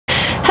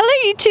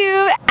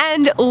YouTube,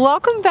 and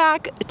welcome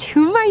back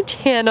to my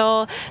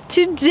channel.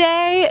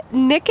 Today,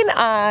 Nick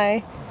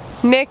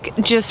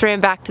just ran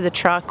back to the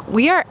truck.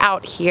 We are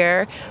out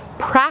here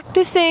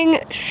practicing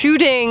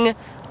shooting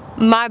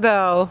my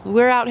bow.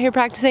 We're out here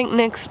practicing.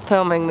 Nick's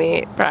filming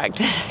me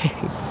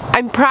practicing.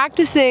 I'm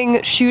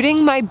practicing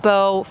shooting my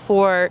bow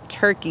for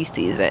turkey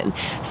season.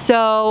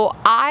 So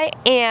I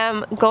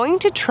am going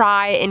to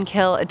try and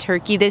kill a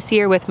turkey this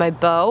year with my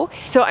bow.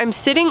 So I'm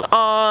sitting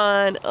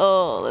on,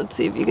 oh, let's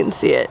see if you can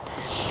see it.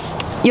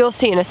 You'll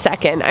see in a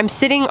second. I'm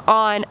sitting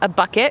on a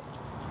bucket,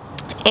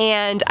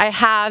 and I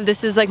have,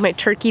 this is like my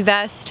turkey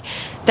vest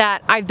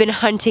that I've been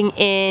hunting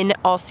in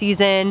all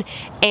season,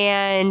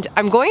 and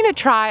I'm going to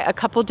try a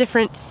couple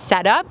different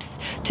setups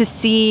to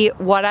see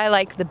what I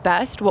like the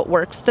best, what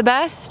works the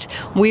best.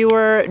 We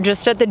were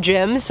just at the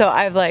gym, so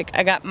I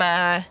got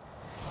my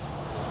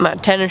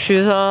tennis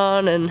shoes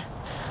on, and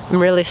I'm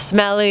really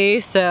smelly,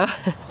 so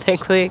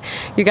thankfully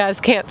you guys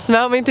can't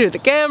smell me through the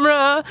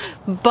camera,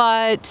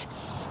 but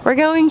we're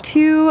going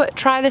to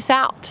try this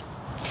out,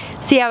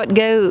 see how it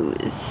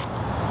goes.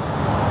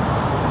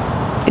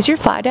 Is your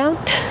fly down?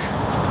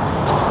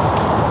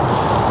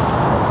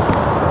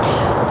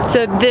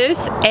 So this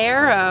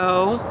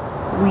arrow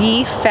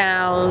we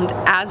found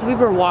as we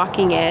were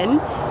walking in,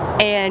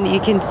 and you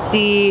can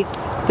see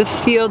the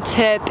field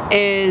tip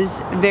is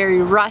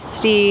very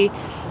rusty.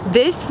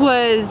 This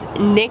was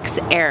Nick's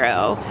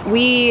arrow.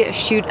 We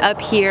shoot up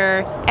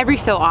here every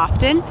so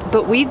often,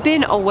 but we've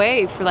been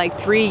away for like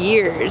 3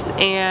 years,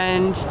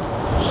 and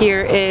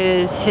here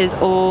is his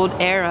old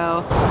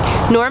arrow.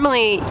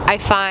 Normally I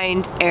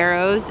find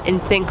arrows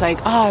and think like,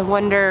 oh, I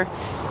wonder,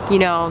 you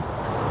know,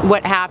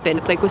 what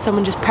happened. Like, was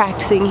someone just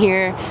practicing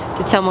here?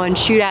 Did someone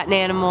shoot at an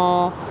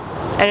animal?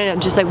 I don't know,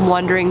 just like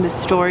wondering the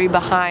story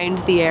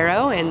behind the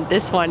arrow, and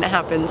this one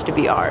happens to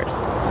be ours,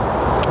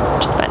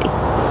 which is funny,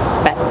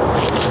 but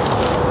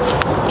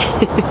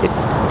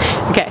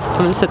okay, I'm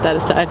gonna set that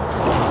aside.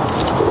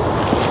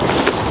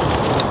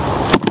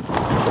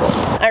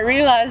 I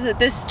realized that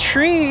this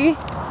tree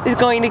is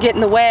going to get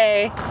in the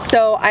way,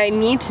 so I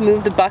need to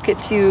move the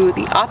bucket to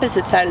the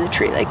opposite side of the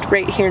tree, like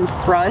right here in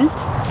front.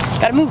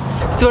 Gotta move.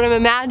 So what I'm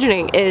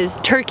imagining is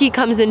turkey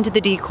comes into the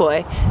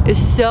decoy, is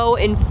so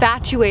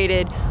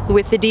infatuated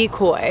with the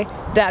decoy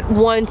that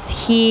once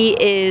he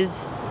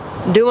is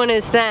doing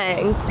his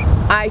thing,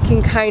 I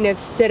can kind of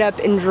sit up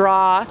and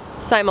draw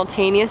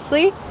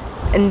simultaneously,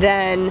 and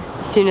then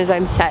as soon as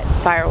I'm set,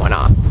 fire one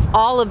off.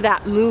 All of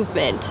that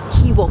movement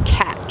he will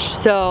catch.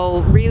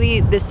 So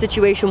really this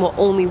situation will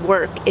only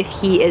work if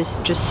he is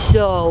just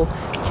so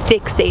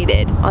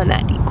fixated on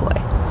that decoy.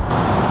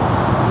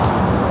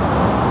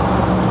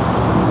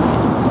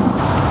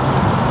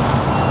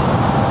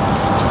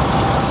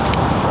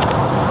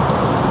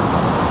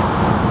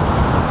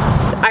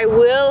 I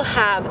will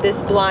have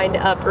this blind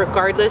up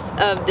regardless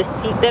of the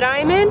seat that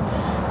I'm in,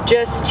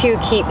 just to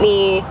keep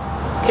me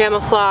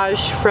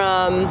camouflage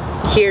from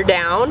here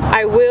down.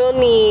 I will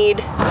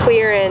need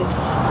clearance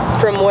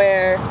from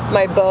where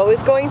my bow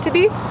is going to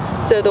be.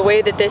 So the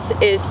way that this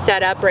is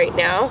set up right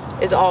now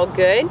is all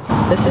good.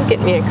 This is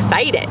getting me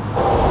excited.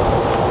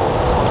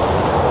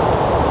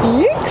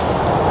 Yikes!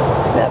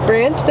 That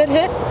branch that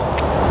hit.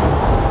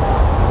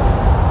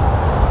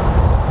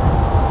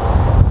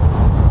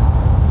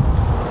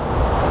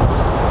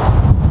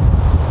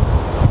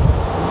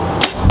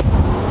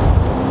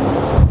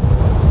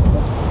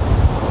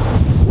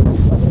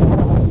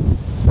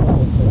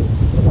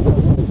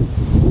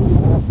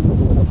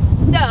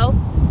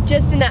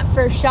 Just in that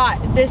first shot,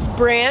 this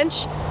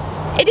branch,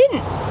 it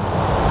didn't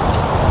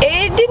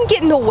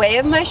get in the way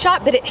of my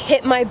shot, but it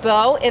hit my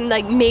bow and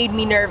like made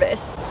me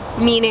nervous.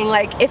 Meaning,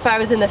 like, if I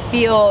was in the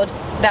field,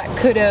 that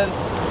could have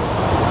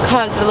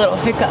caused a little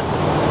hiccup.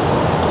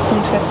 I'm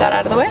gonna twist that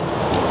out of the way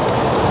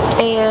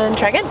and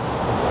try again.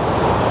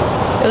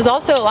 It was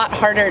also a lot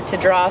harder to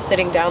draw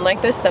sitting down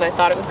like this than I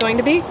thought it was going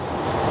to be.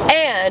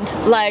 And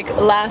like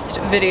last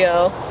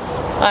video,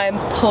 I'm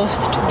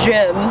post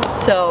gym,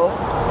 so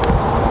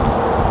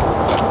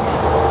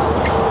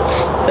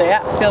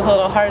yeah, it feels a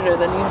little harder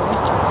than usual.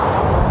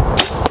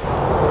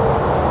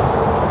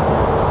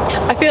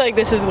 I feel like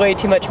this is way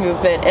too much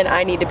movement and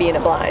I need to be in a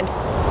blind.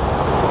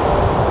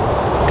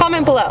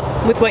 Comment below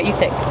with what you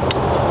think.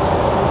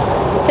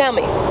 Tell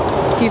me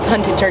if you've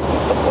hunted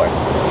turkeys before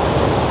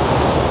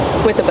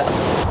with a bow.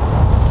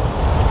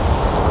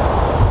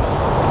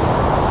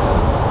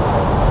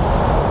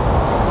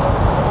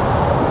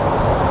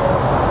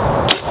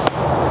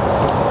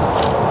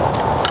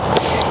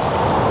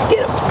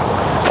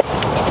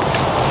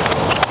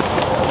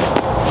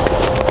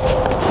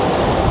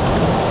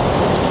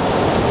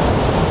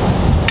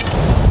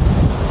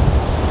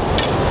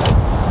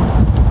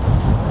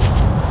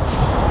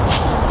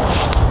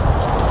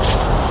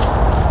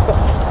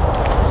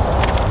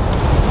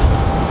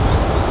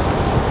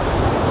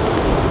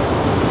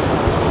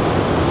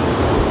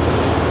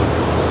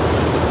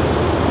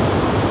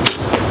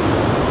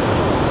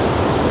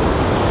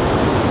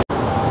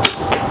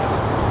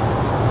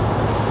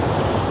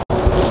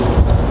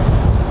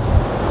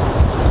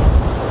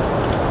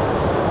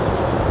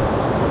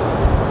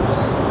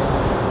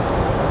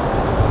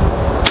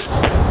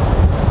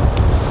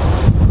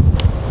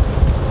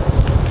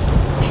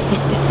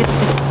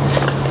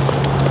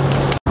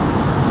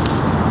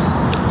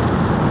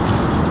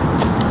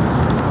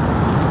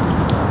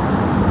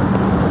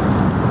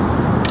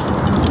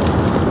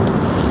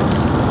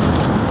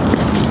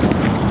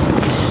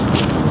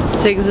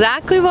 It's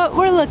exactly what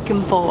we're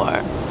looking for.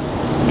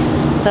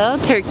 Little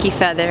turkey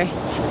feather.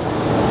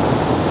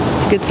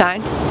 It's a good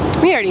sign.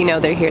 We already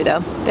know they're here though.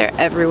 They're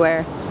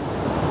everywhere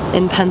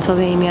in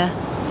Pennsylvania,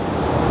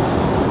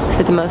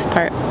 for the most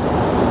part.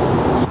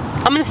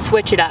 I'm gonna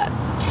switch it up.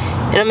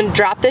 And I'm gonna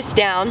drop this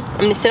down.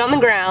 I'm gonna sit on the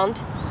ground,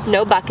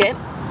 no bucket,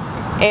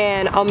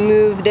 and I'll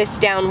move this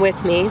down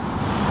with me.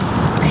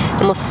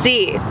 And we'll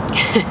see.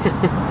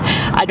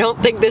 I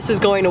don't think this is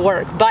going to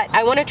work, but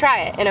I wanna try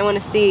it and I wanna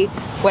see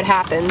what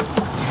happens.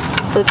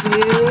 So let's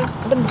move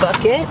the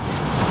bucket.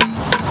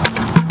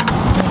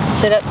 Let's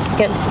sit up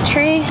against the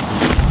tree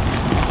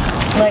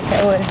like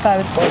I would if I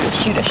was going to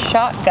shoot a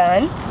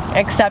shotgun,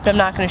 except I'm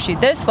not gonna shoot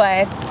this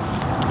way,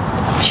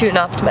 I'm shooting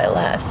off to my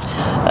left.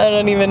 I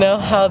don't even know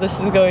how this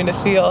is going to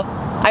feel.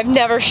 I've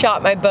never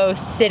shot my bow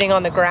sitting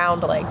on the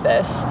ground like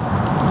this.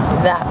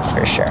 That's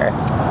for sure.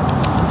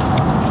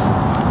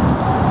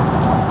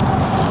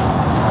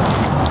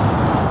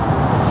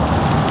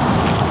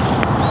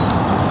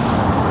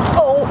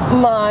 Oh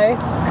my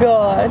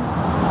God.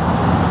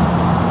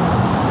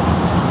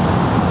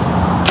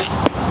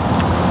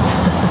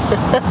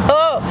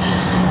 Oh,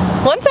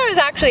 once I was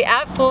actually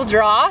at full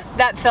draw,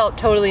 that felt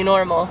totally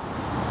normal.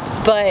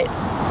 But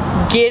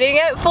getting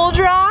at full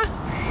draw,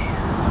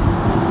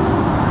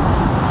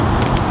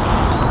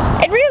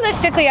 and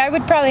realistically I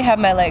would probably have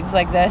my legs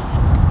like this,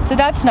 so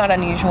that's not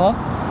unusual.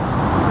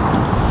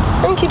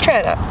 I'm gonna keep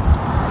trying that.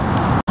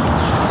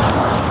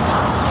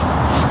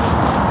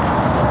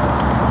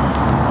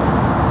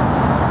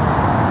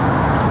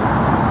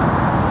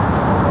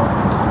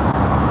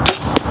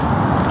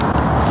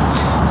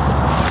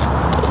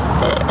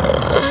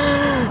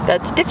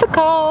 That's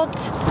difficult.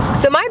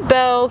 So my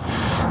bow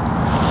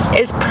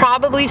is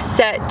probably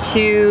set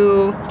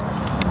to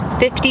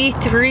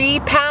 53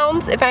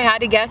 pounds if I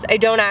had to guess. I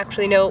don't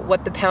actually know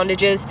what the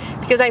poundage is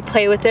because I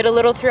play with it a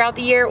little throughout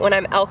the year. When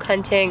I'm elk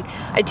hunting,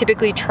 I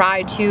typically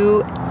try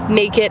to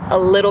make it a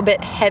little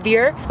bit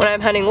heavier. When I'm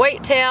hunting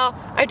whitetail,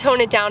 I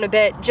tone it down a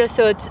bit just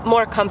so it's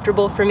more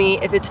comfortable for me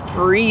if it's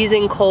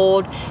freezing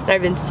cold and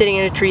I've been sitting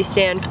in a tree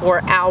stand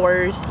for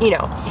hours, you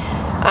know.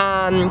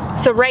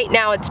 So right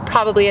now it's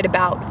probably at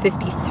about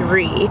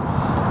 53,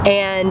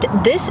 and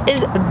this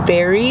is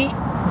very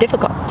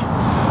difficult.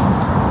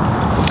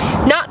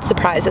 Not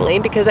surprisingly,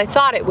 because I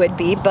thought it would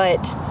be, but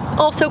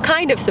also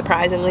kind of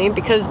surprisingly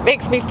because it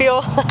makes me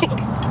feel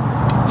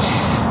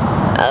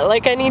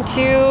like I need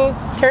to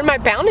turn my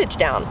poundage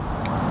down.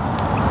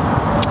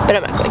 But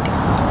I'm not going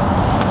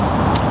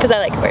to, because I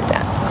like it where it's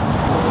at.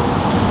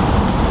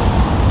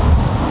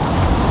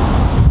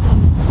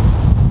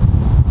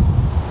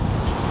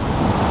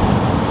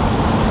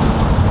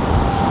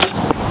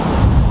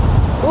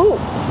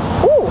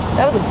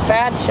 That was a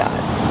bad shot.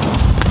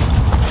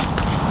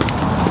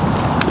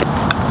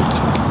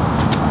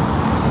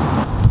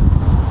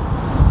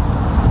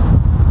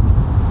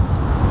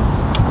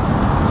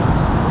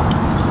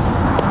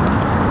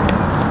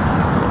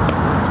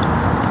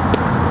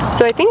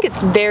 So I think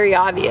it's very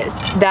obvious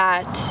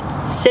that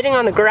sitting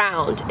on the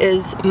ground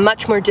is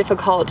much more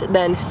difficult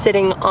than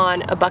sitting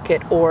on a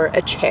bucket or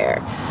a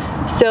chair.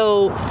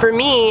 So for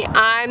me,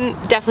 I'm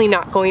definitely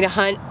not going to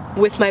hunt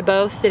with my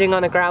bow sitting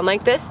on the ground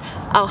like this.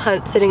 I'll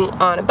hunt sitting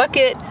on a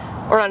bucket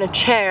or on a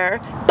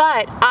chair,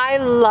 but I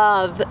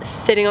love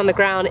sitting on the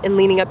ground and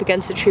leaning up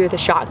against a tree with a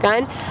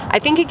shotgun. I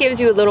think it gives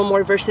you a little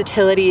more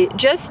versatility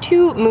just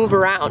to move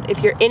around. If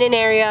you're in an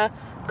area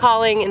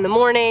calling in the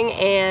morning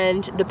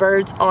and the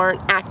birds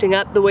aren't acting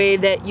up the way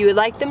that you would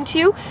like them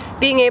to,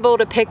 being able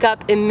to pick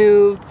up and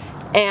move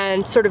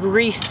and sort of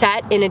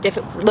reset in a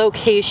different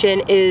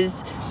location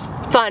is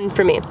fun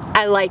for me.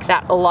 I like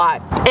that a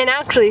lot. And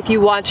actually, if you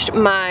watched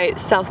my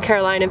South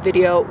Carolina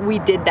video, we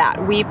did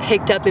that. We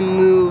picked up and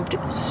moved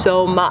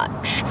so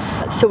much.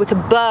 So with a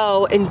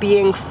bow and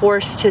being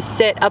forced to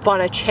sit up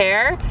on a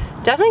chair,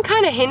 definitely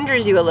kind of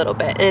hinders you a little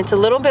bit, and it's a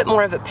little bit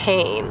more of a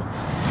pain.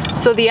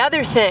 So the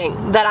other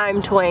thing that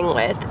I'm toying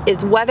with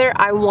is whether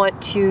I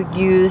want to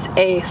use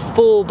a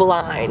full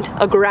blind,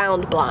 a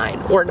ground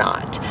blind, or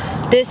not.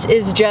 This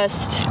is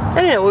just,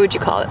 I don't know, what would you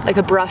call it? Like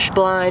a brush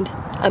blind,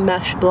 a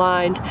mesh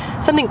blind,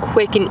 something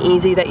quick and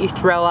easy that you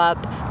throw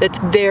up that's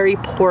very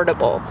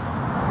portable.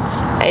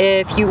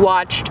 If you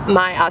watched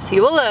my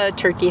Osceola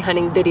turkey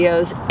hunting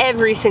videos,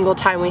 every single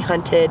time we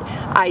hunted,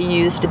 I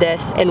used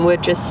this and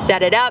would just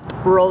set it up,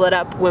 roll it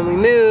up when we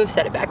move,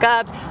 set it back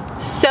up.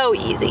 So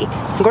easy.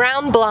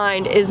 Ground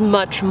blind is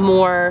much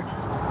more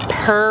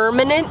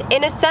permanent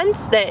in a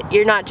sense that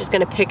you're not just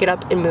gonna pick it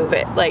up and move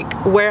it. Like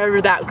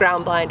wherever that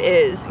ground blind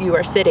is, you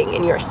are sitting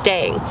and you're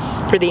staying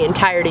for the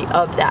entirety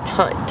of that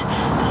hunt.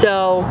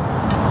 So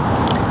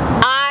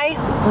I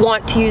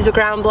want to use a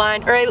ground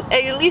blind, or I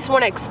at least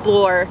want to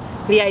explore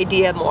the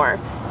idea more,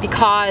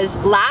 because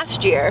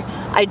last year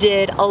I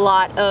did a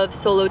lot of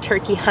solo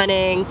turkey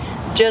hunting,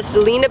 just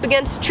leaned up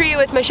against a tree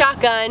with my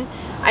shotgun.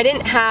 I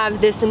didn't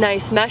have this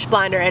nice mesh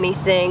blind or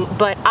anything,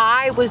 but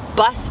I was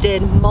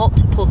busted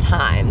multiple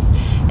times.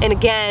 And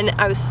again,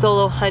 I was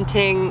solo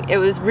hunting. It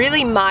was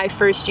really my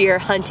first year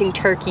hunting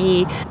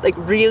turkey, like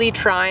really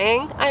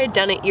trying. I had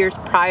done it years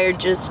prior,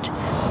 just,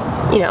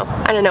 you know,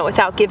 I don't know,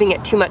 without giving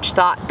it too much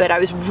thought, but I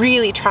was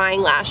really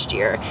trying last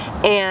year.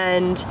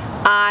 And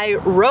I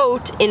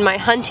wrote in my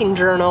hunting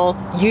journal,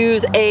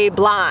 use a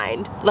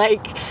blind.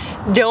 Like,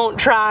 don't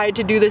try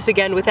to do this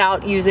again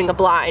without using a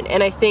blind.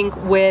 And I think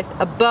with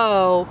a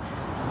bow,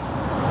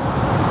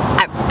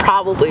 I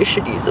probably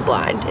should use a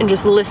blind and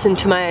just listen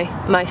to my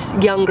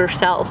younger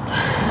self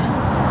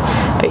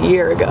a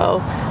year ago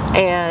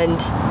and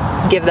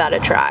give that a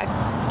try.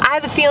 I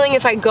have a feeling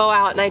if I go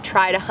out and I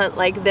try to hunt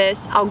like this,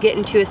 I'll get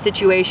into a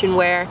situation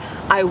where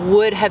I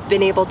would have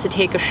been able to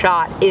take a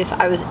shot if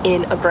I was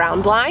in a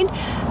ground blind.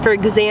 For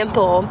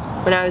example,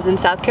 when I was in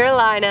South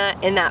Carolina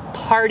and that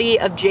party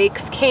of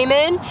jakes came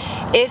in,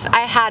 if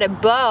I had a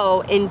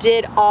bow and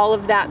did all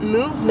of that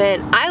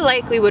movement, I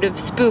likely would have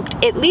spooked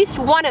at least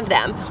one of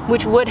them,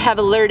 which would have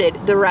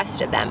alerted the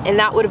rest of them, and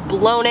that would have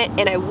blown it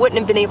and I wouldn't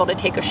have been able to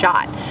take a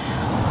shot.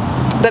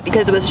 But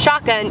because it was a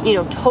shotgun, you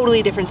know,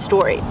 totally different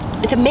story.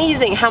 It's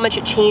amazing how much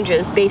it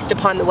changes based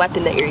upon the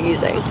weapon that you're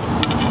using.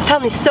 I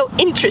found this so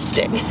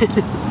interesting.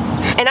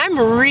 And I'm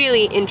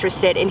really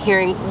interested in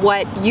hearing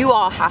what you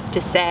all have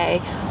to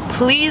say.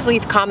 Please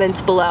leave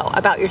comments below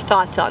about your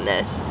thoughts on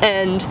this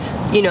and,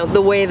 you know,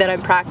 the way that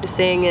I'm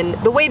practicing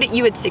and the way that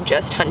you would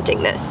suggest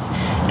hunting this.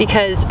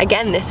 Because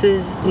again, this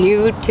is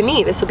new to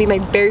me. This will be my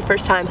very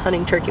first time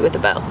hunting turkey with a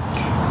bow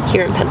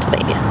here in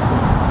Pennsylvania.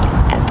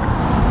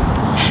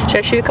 Should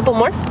I shoot a couple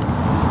more?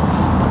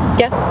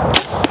 Yeah?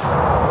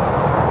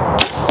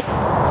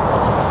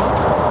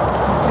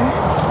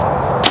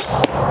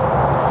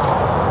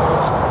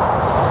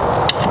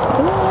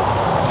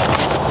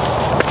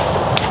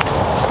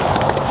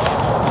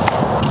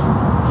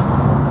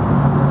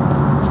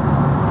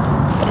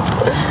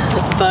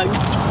 Bug.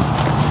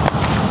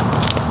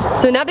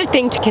 So another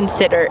thing to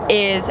consider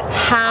is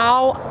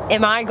how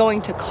am I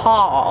going to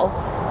call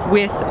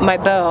with my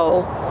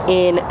bow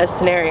in a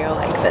scenario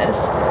like this?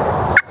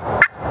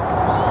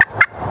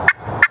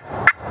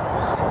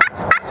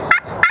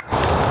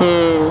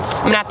 I'm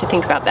gonna have to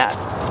think about that.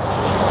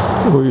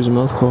 Or use a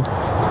mouth call.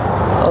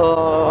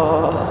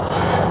 Oh.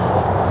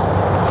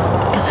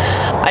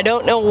 I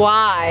don't know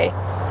why.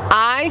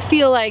 I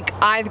feel like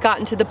I've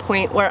gotten to the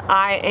point where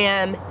I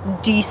am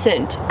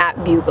decent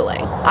at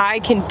bugling. I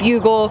can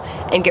bugle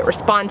and get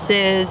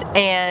responses,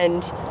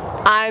 and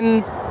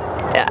I'm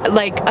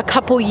like a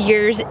couple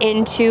years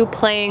into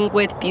playing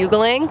with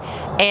bugling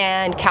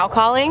and cow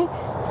calling.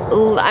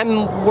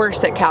 I'm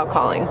worse at cow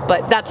calling,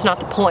 but that's not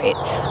the point.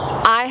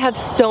 I have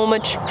so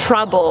much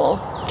trouble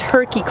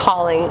turkey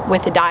calling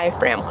with a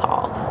diaphragm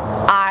call.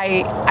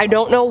 I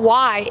don't know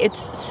why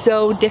it's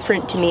so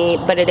different to me,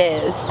 but it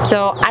is.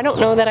 So I don't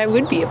know that I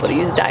would be able to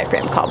use a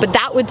diaphragm call, but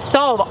that would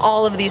solve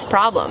all of these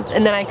problems.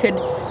 And then I could,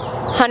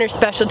 Hunter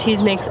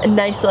Specialties makes a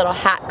nice little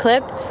hat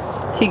clip,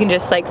 so you can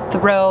just like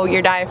throw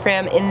your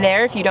diaphragm in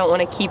there if you don't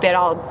want to keep it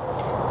all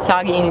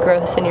soggy and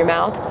gross in your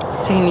mouth.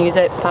 So you can use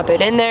it, pop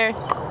it in there.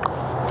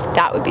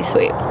 That would be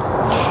sweet.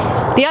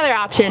 The other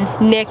option,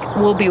 Nick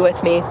will be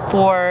with me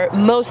for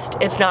most,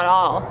 if not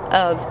all,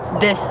 of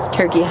this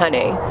turkey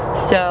hunting,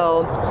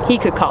 so he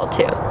could call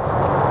too.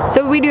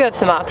 So we do have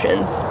some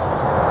options.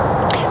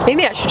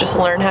 Maybe I should just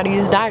learn how to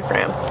use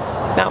diaphragm.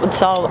 That would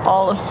solve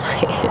all of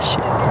my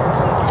issues.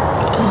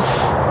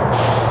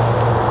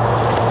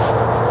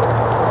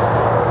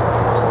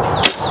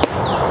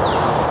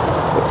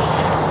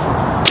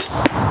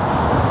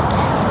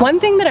 One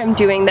thing that I'm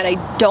doing that I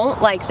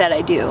don't like that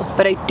I do,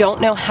 but I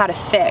don't know how to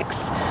fix,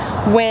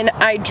 when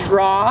I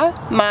draw,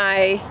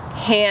 my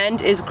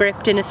hand is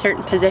gripped in a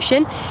certain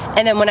position,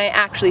 and then when I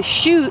actually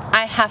shoot,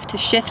 I have to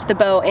shift the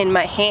bow in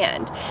my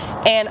hand.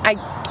 And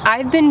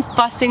I've been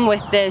fussing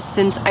with this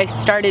since I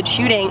started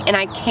shooting, and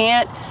I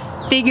can't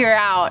figure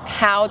out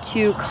how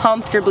to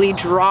comfortably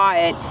draw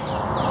it.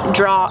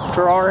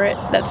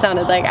 That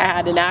sounded like I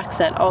had an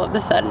accent all of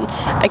a sudden.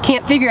 I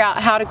can't figure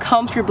out how to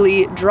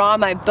comfortably draw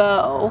my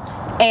bow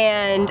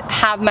and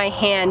have my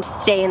hand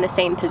stay in the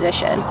same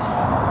position.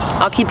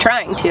 I'll keep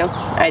trying to.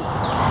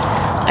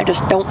 I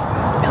just don't know.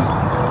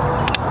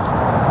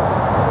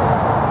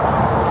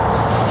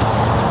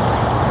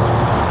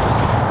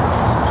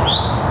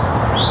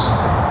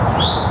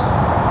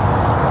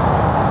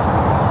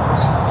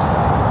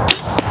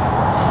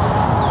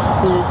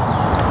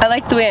 I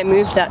like the way I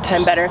moved that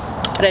time better,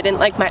 but I didn't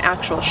like my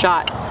actual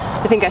shot.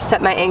 I think I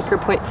set my anchor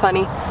point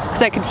funny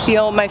because I could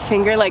feel my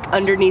finger like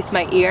underneath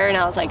my ear, and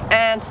I was like,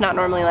 it's not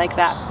normally like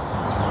that.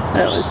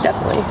 And it was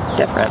definitely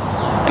different.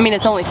 I mean,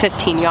 it's only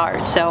 15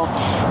 yards, so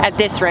at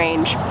this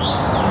range,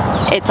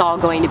 it's all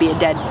going to be a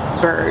dead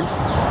bird.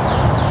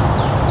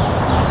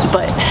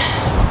 But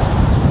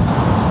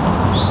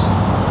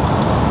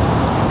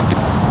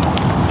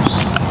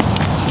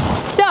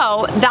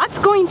so that's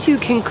going to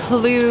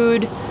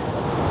conclude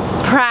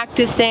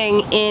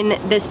practicing in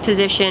this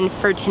position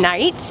for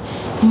tonight.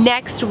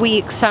 Next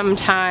week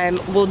sometime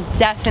we'll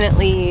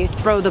definitely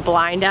throw the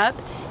blind up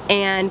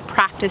and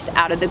practice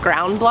out of the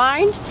ground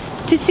blind.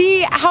 to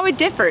see how it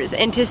differs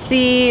and to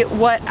see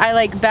what I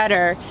like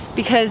better,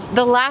 because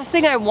the last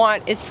thing I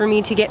want is for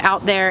me to get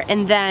out there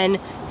and then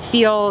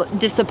feel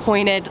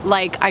disappointed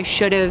like I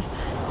should have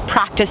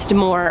practiced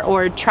more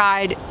or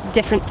tried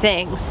different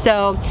things.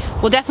 So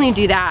we'll definitely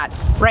do that.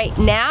 Right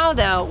now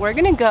though, we're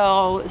gonna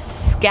go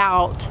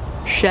scout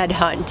shed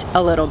hunt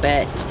a little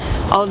bit,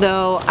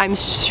 although I'm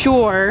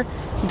sure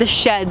the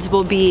sheds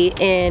will be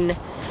in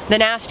the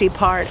nasty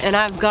part, and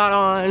I've got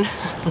on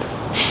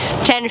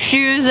tennis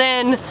shoes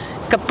and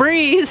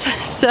capris,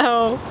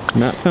 so.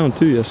 Matt found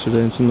 2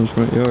 yesterday in someone's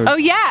front yard. Oh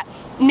yeah,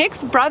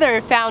 Nick's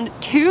brother found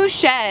 2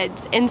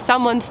 sheds in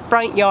someone's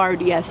front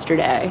yard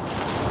yesterday.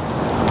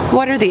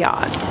 What are the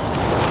odds?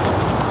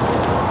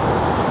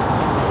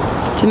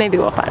 So maybe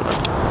we'll find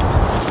one.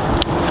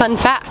 Fun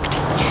fact,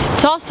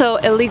 it's also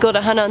illegal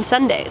to hunt on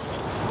Sundays,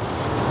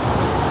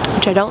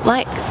 which I don't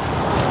like.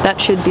 That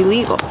should be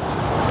legal,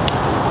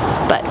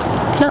 but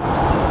it's not.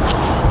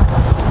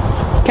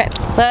 Okay,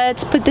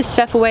 let's put this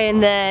stuff away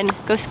and then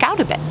go scout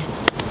a bit.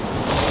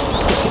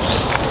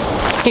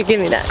 Here,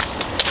 give me that.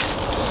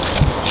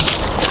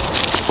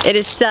 It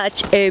is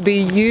such a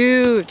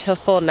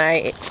beautiful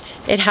night.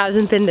 It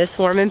hasn't been this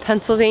warm in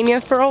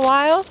Pennsylvania for a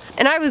while,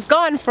 and I was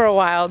gone for a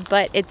while,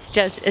 but it's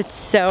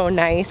so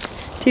nice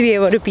to be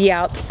able to be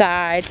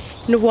outside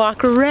and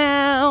walk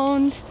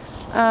around.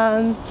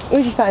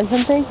 Would you find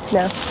something?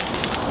 No.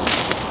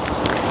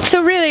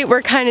 So really,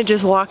 we're kind of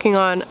just walking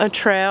on a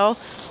trail,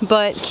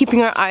 but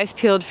keeping our eyes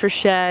peeled for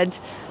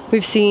sheds.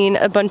 We've seen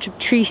a bunch of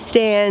tree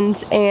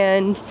stands,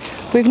 and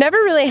we've never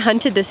really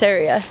hunted this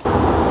area.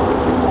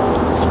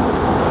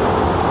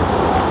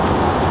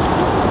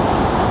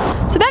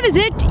 So that is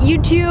it,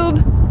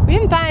 YouTube. We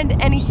didn't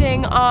find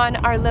anything on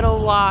our little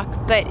walk,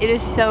 but it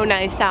is so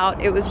nice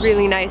out. It was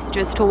really nice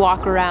just to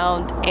walk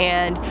around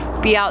and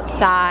be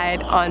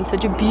outside on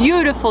such a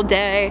beautiful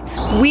day.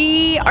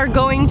 We are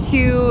going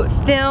to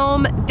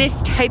film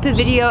this type of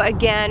video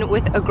again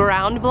with a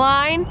ground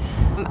blind.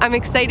 I'm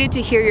excited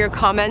to hear your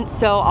comments,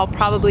 so I'll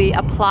probably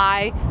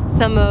apply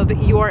some of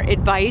your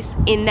advice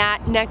in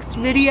that next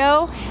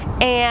video,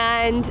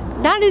 and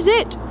that is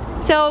it.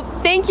 So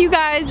thank you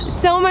guys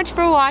so much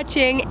for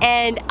watching,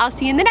 and I'll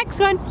see you in the next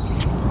one.